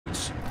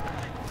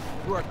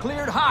You are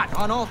cleared hot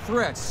on all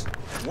threats.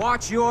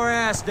 Watch your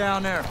ass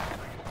down there.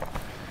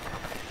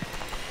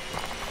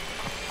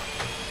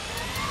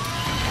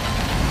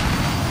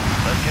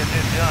 Let's get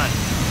this done.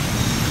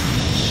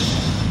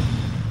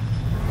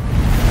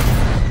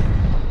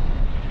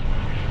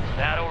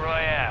 Battle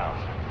Royale.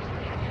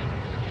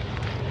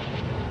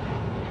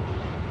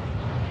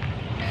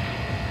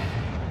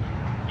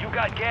 You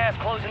got gas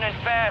closing in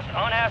fast.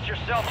 Unass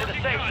yourself to the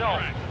safe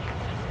zone.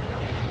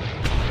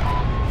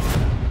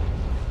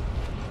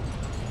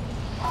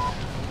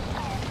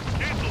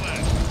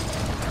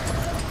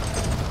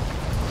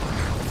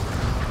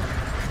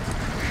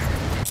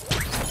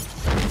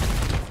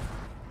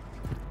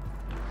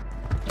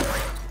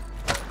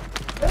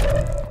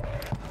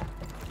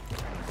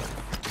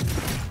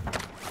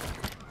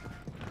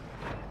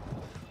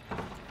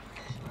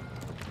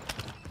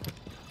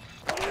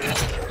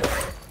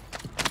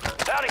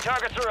 Bounty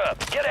targets are up.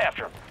 Get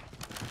after them.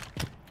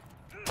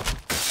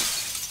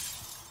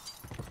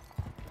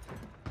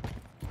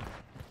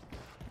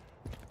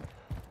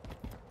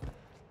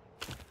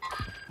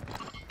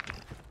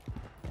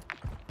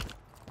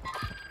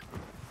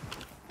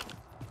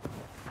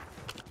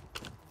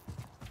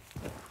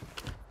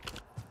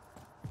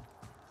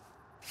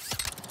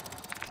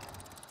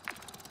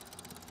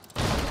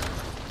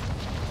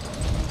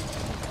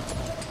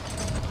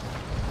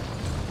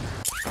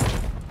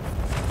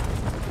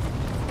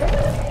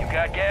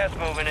 Got gas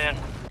moving in.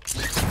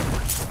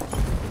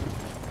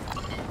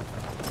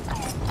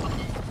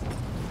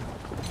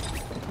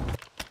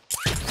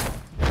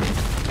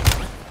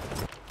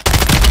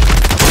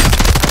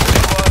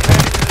 Squad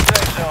headed to the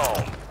safe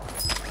zone.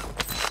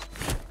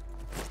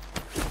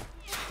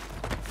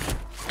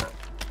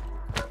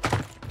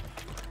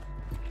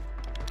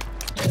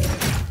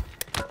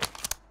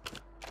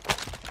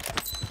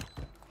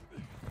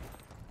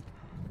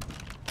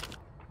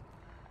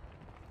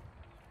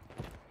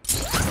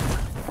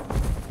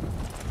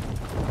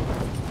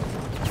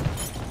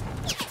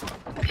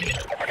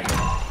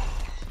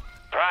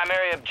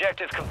 Primary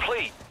objective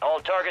complete. All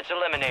targets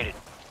eliminated.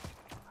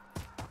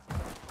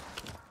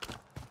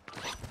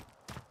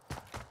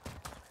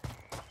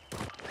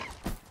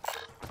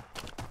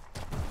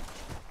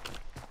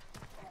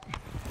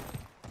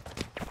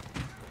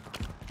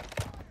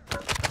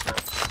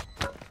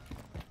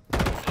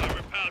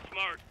 Armor pouch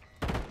marked.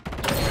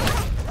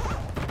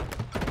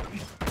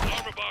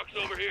 Armor box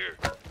over here.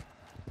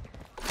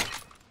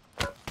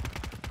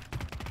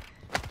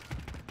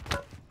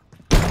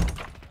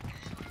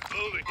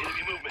 Moving,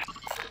 enemy movement.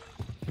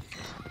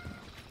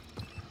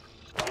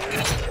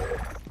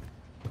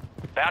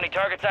 Bounty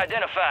targets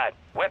identified.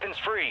 Weapons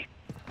free.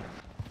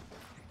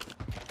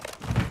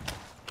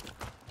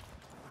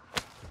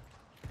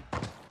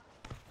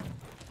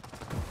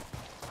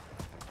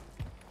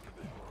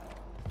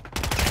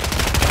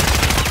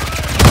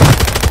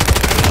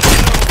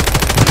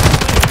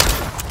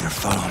 They're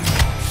following me.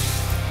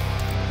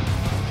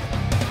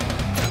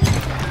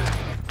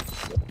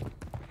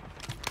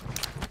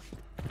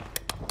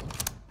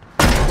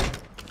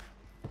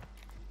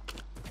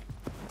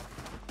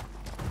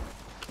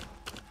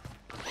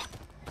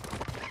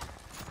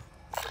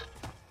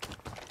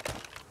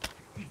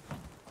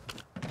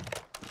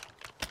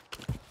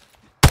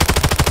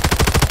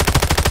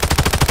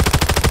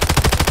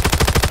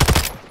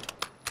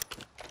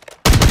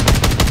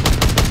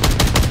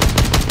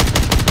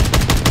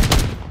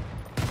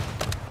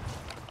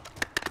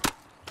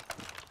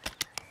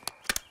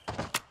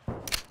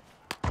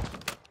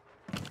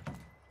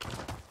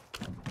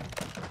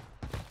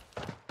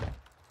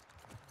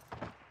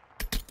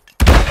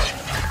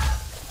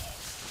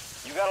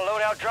 You got a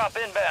loadout drop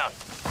inbound.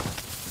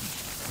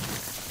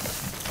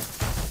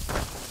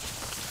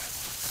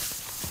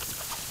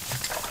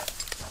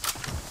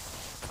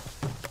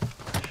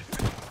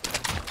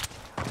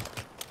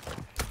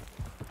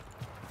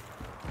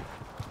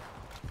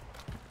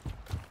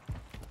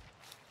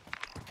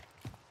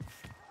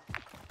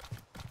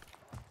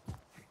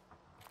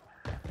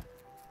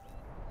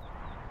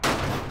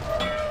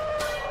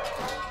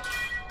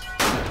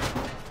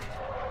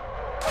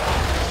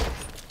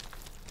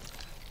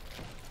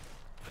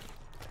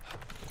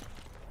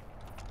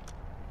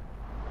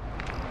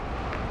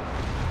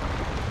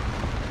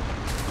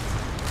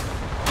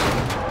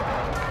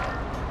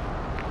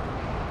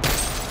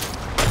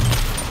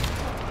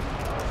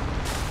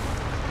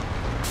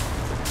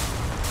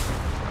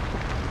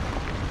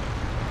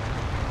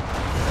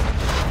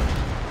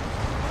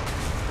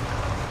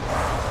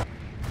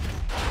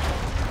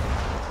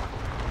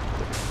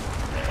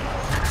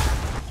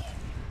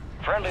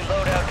 Friendly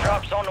loadout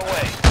drops on the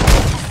way.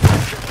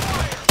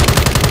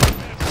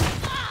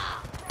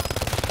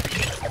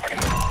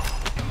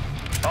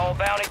 All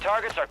bounty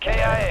targets are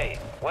KIA.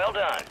 Well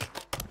done.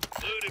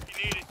 Loot if you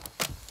need it.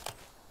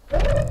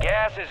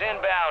 Gas is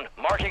inbound,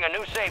 marking a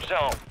new safe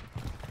zone.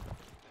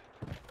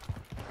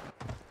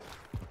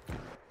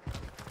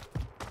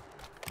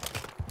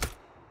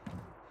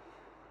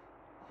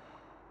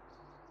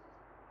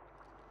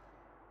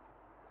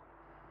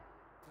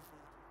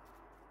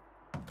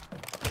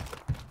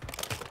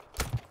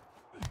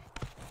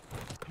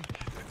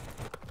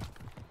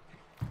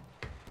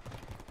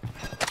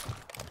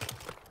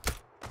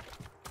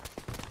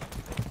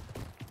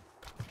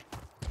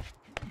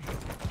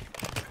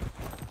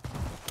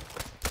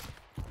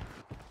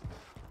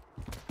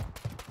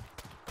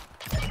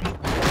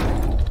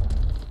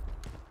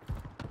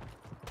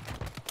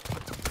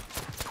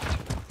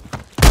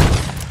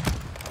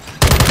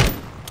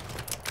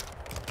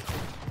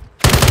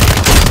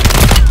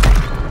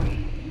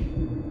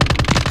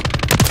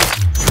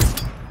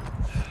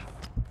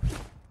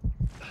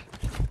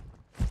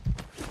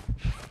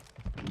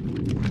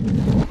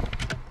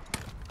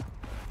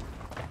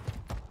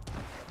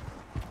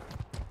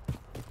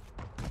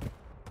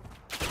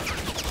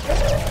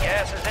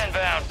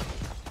 inbound.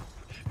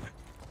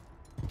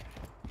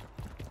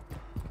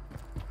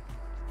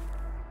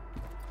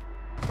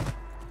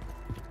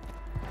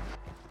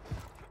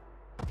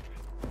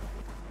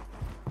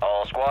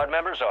 All squad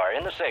members are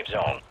in the safe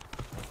zone.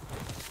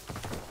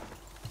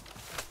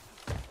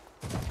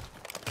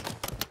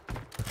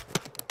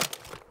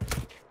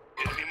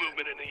 Enemy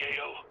movement in the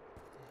AO.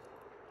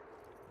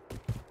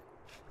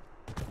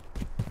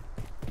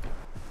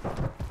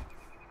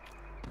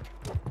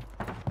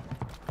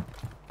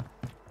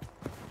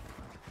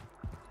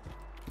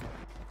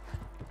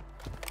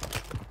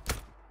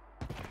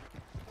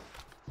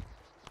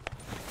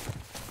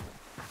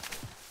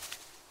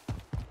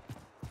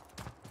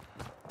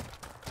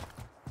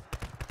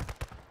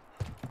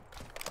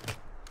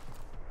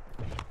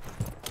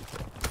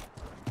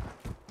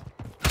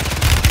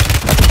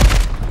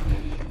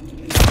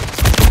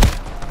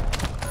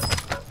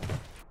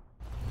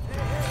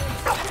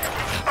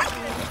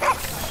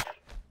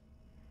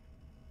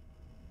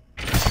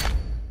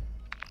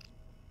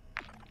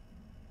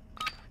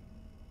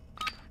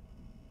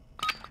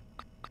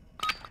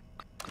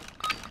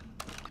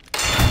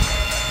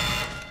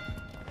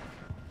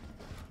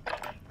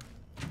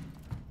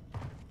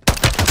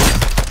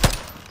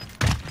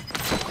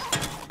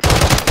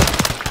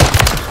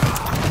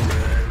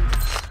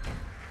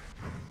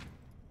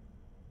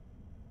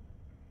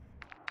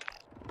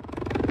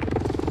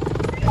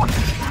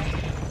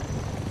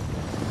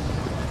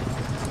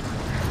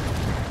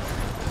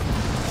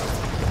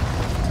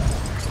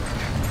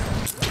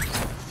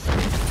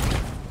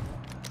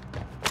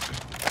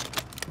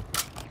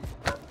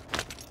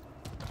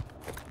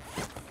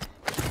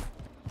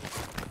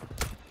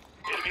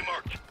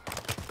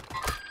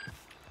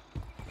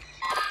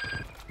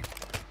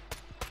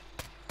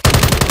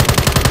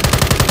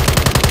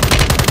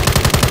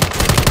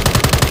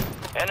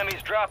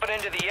 Enemies dropping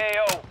into the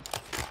AO.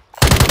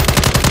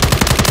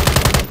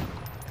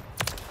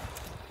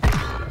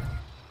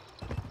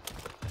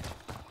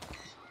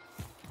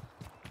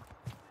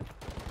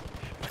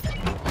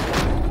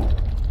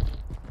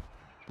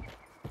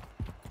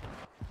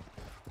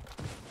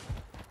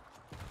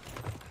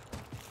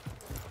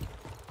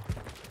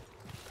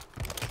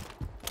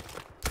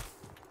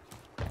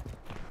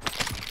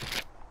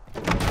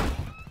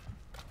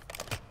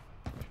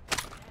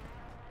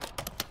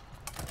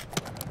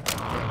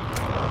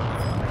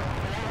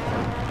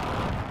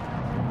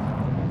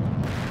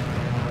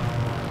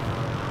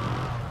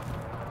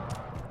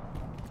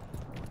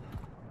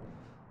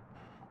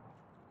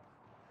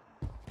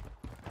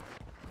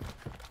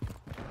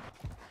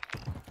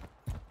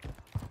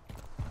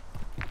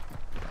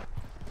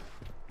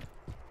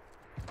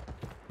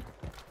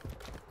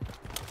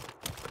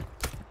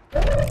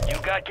 You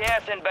got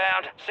gas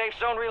inbound. Safe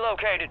zone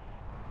relocated.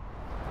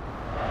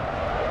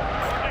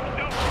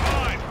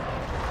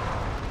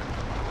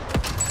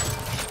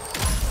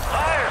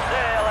 Fire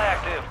sale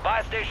active.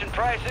 Buy station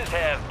prices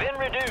have been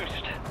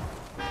reduced.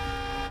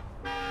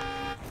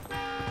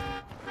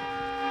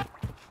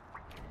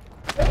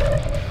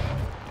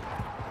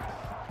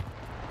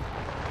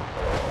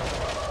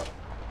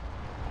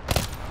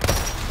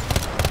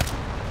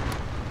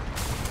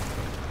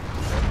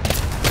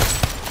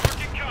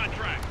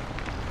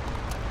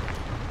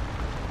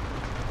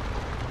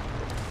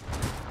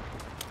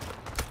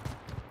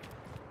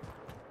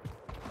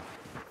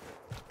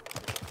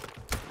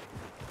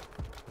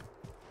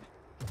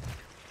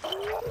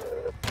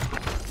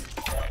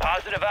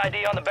 Positive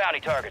ID on the bounty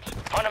targets.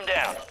 Hunt them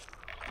down.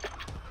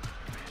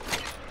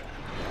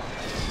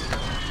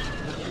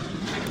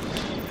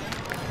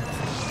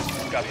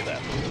 Copy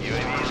that.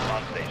 UAV is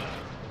on station.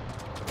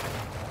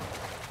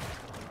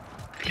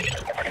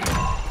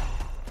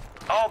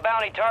 All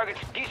bounty targets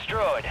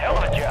destroyed. Hell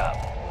of a job.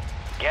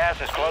 Gas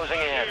is closing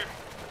in.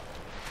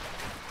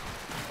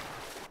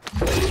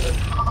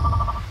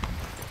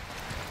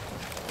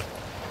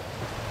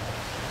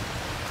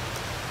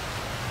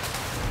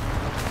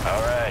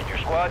 All right, your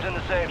squad's in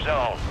the safe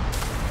zone.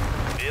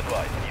 Be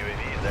advised,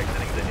 UAV is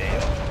exiting the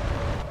AO.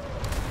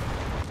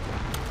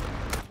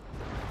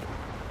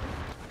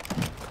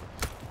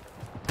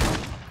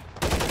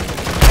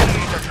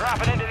 Enemies are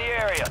dropping into the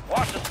area.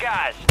 Watch the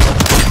skies.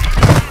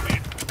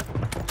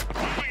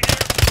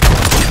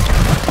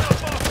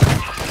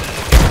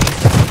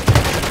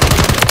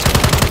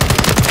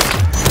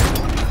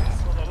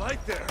 Saw the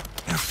light there.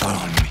 They're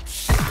following me.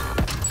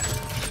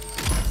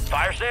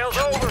 Fire sale's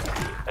over.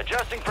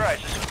 Adjusting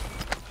prices.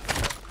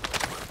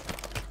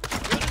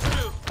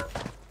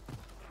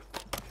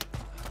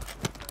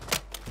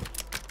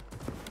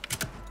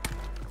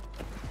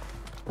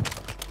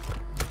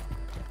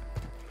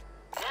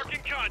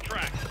 Marking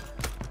contract.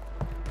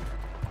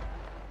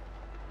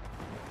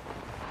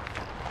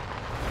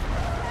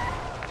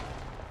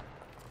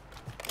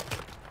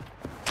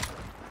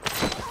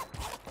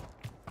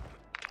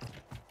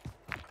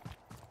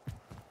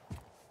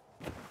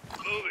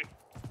 Moving.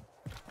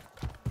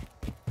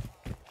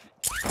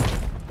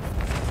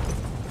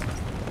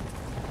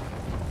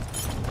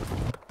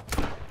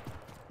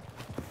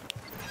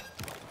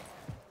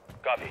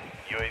 Copy.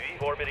 UAV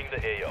forming orbiting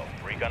the AO.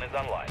 Recon is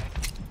online.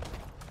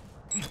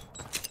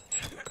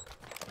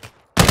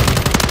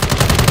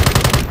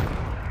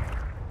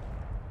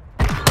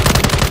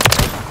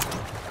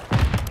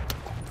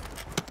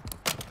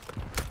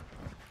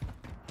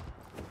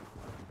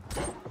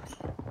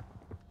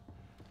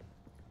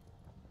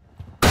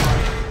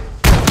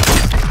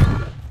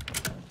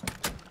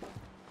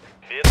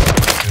 Be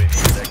advised, UAV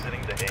is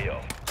exiting the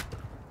AO.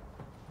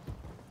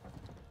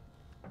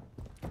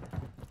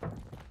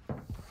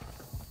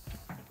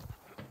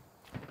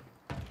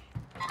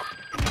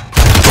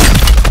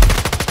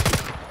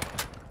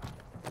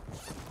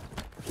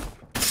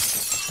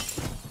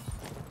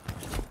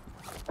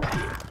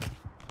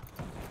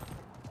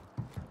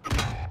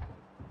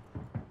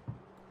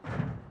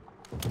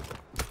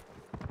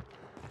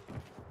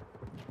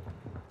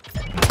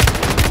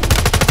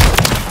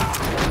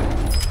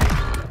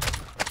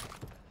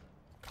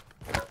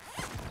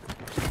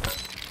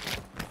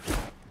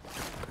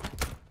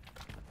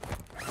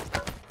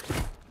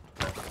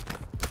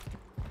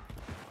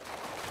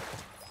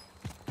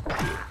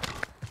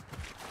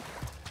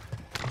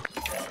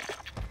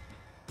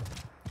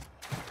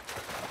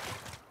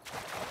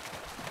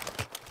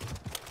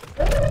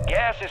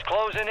 Gas is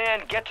closing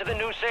in. Get to the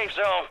new safe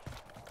zone.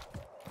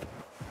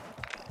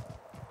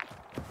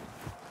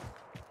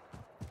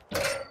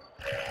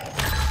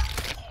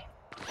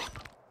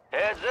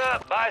 Heads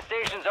up, buy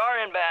stations are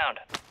inbound.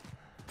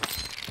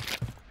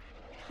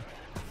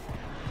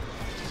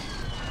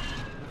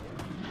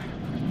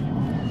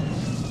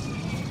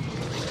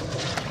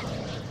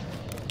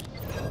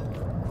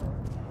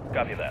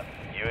 Copy that.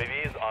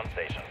 UAV is on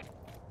station.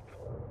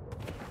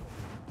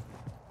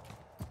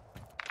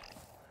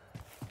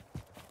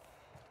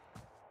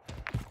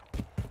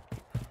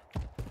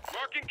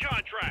 Marking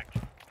contract.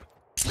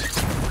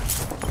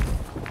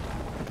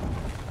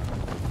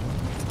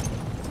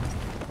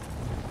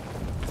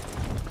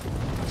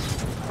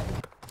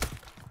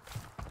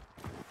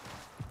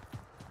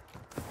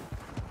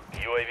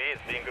 UAV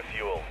is being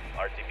refueled.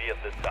 RTB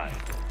at this time.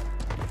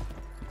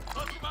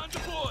 Command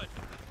deployed.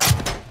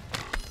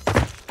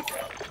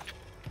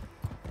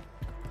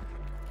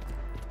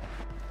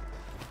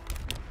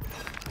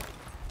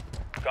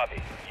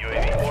 Copy.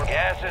 UAV orbiting.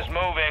 Gas is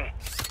moving.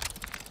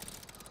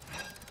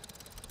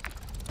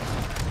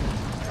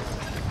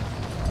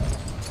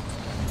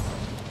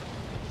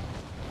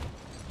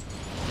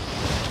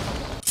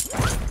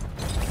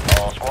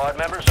 All squad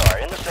members are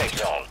in the safe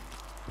zone.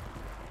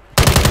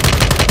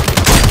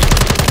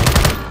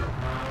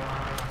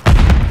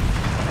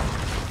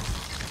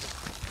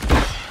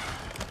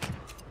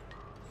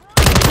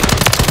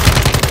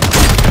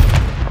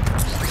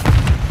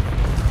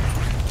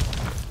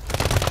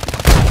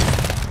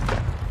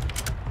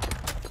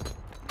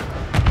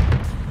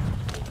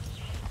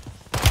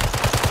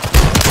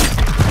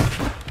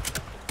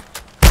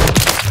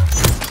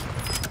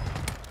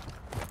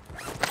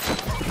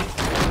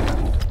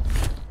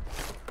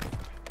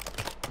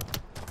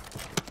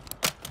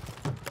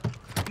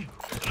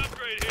 An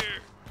upgrade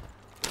here.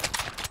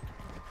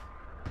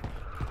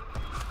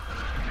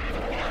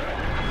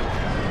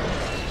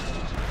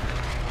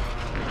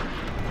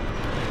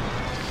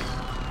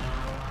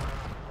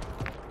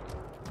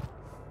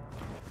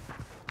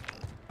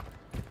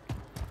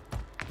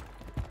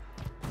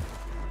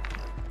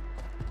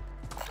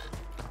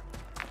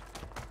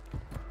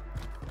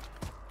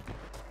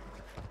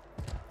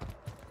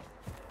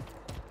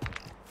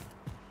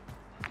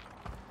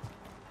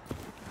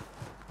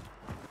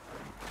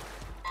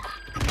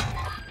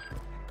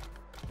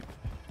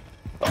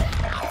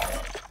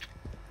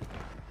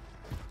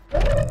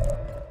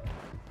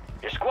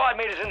 Your squad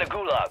mate is in the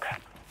gulag.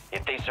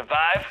 If they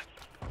survive,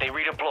 they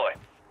redeploy.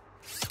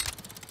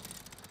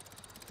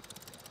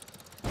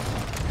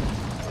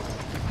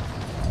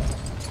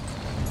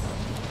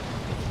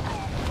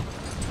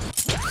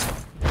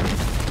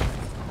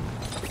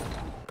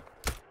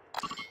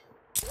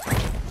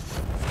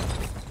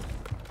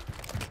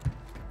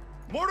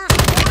 Mortar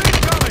support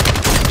incoming!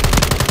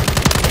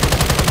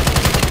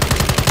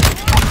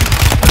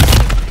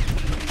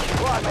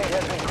 Squad mate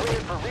has been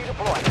cleared for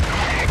redeployment.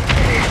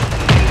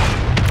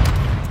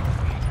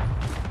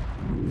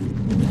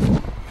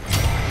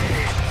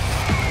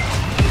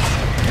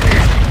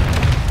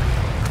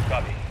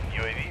 Copy.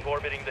 UAV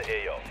orbiting the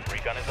AO.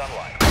 Recon is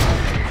online.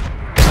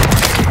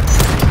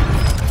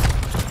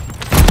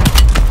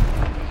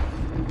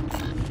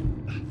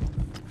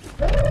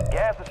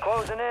 Gas is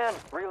closing in.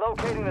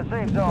 Relocating the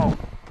safe zone.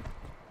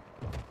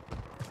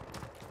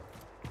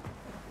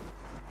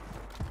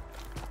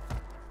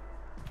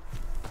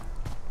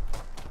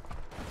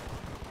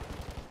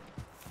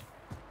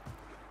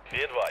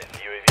 Be advised,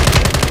 UAV.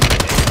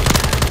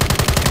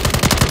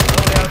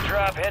 Loadout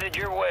drop headed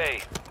your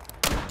way.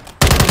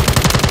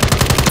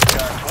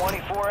 There are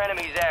 24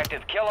 enemies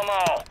active. Kill them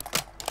all.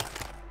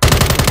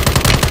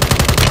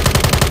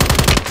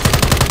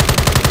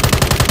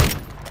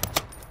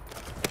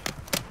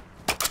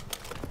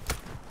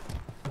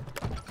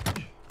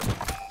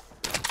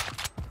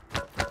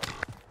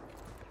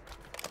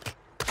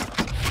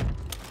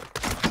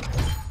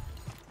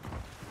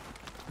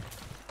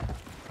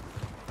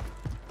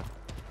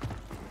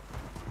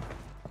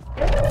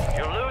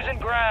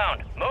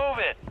 ground. Move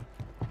it.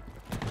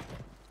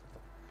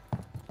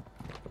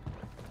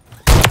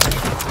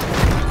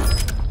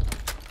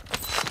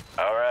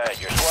 All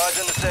right, your squad's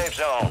in the safe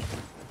zone.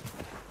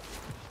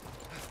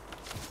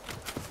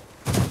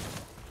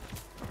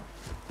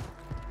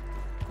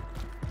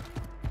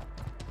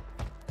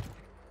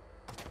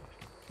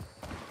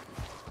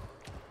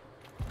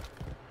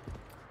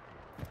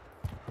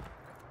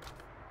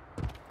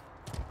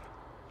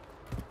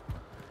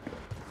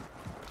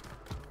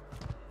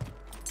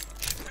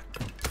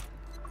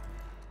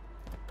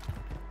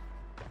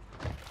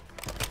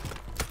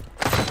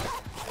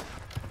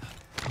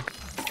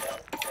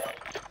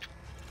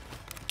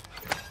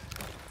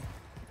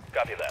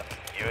 Copy that.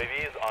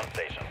 UAV is on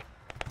station.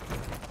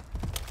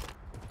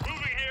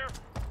 Moving here.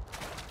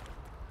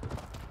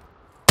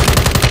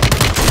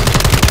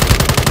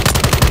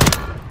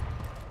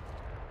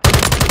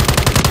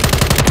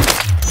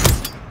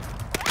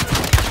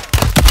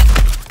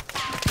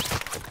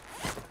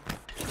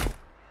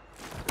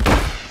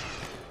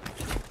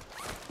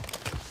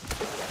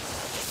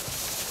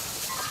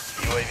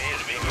 UAV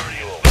is being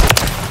refueled.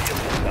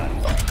 Vehicle done.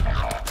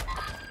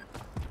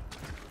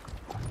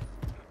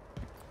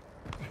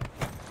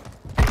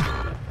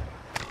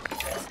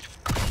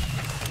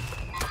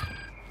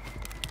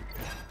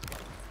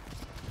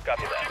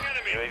 Copy that.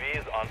 UAV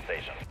is on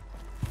station.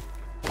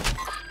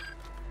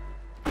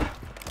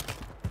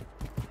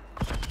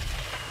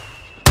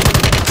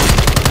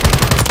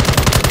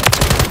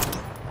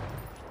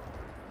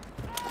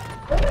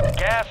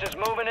 Gas is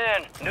moving in.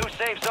 New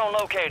safe zone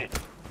located.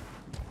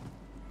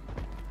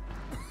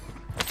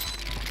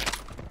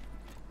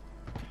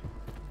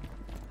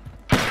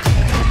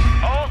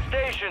 All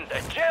stations,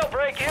 a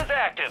jailbreak is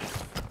active.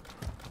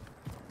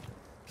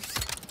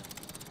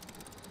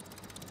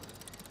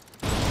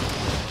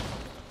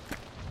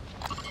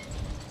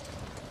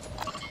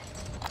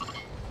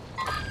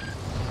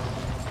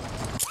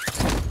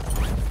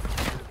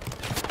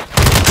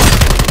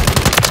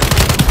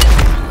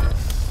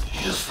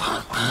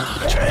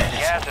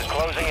 Gas is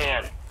closing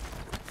in.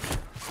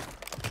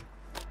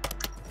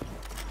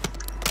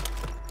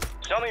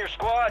 Some of your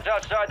squads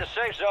outside the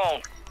safe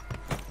zone.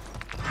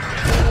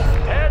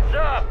 Heads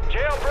up!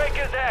 Jailbreak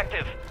is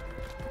active.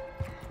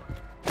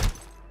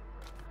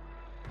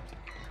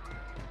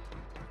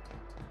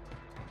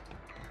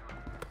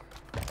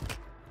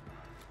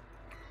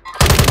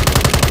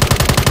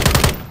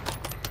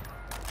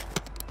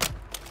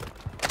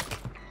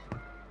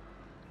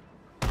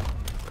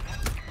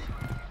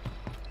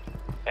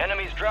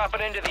 Enemies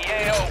dropping into the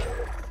AO.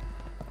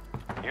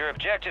 Your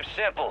objective's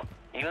simple.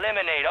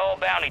 Eliminate all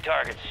bounty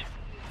targets.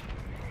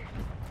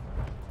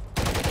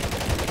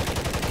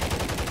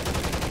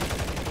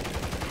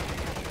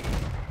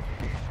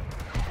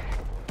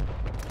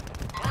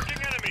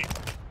 Marking enemy.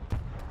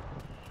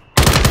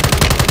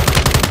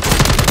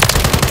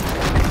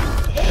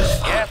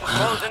 Gas is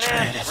closing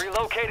in.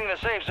 Relocating the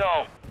safe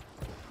zone.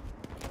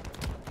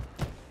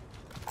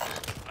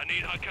 I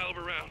need high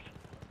caliber rounds.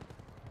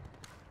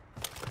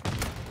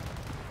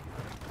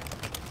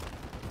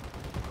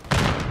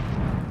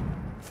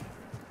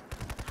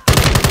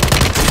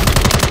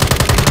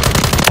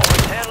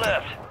 Only 10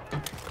 left.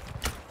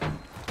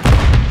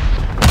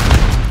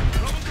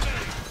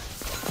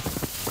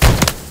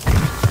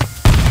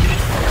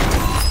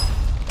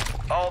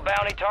 All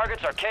bounty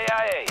targets are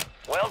KIA.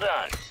 Well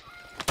done.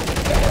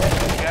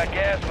 Got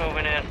gas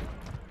moving in.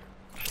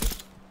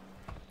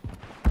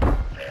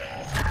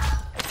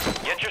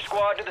 Get your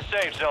squad to the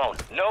safe zone.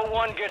 No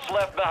one gets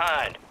left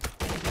behind.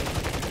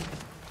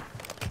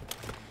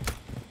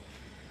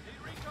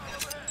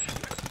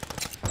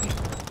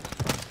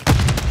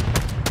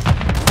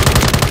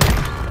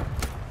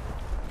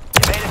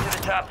 You made it to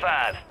the top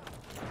 5.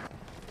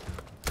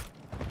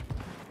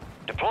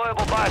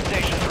 Deployable buy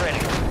stations ready.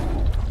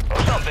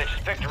 Oh, some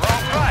bitches picked the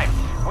wrong fight.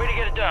 Way to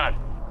get it done.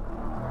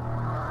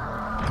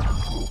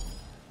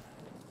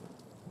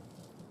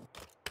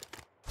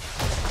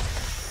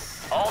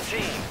 All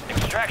teams,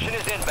 extraction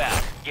is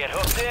inbound. Get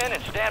hooked in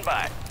and stand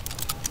by.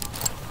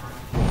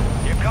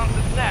 Here comes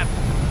the snap.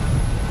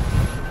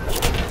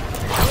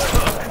 Good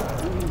hook.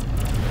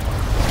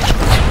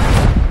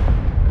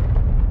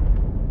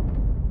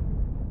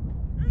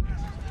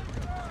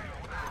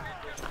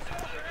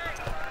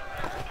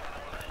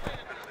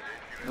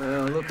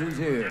 Well, look who's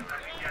here.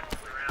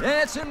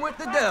 Dancing with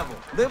the devil,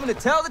 living to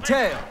tell the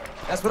tale.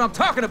 That's what I'm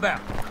talking about.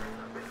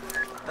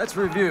 Let's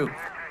review.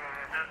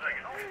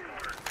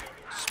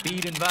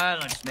 Speed and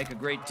violence make a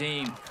great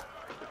team.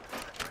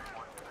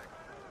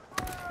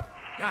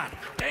 God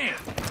damn!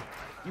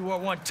 You are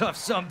one tough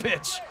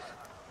sumbitch.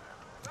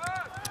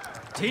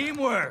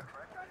 Teamwork!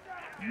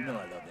 You know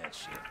I love that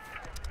shit.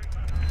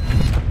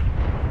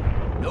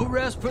 No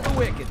rest for the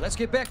wicked. Let's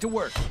get back to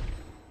work.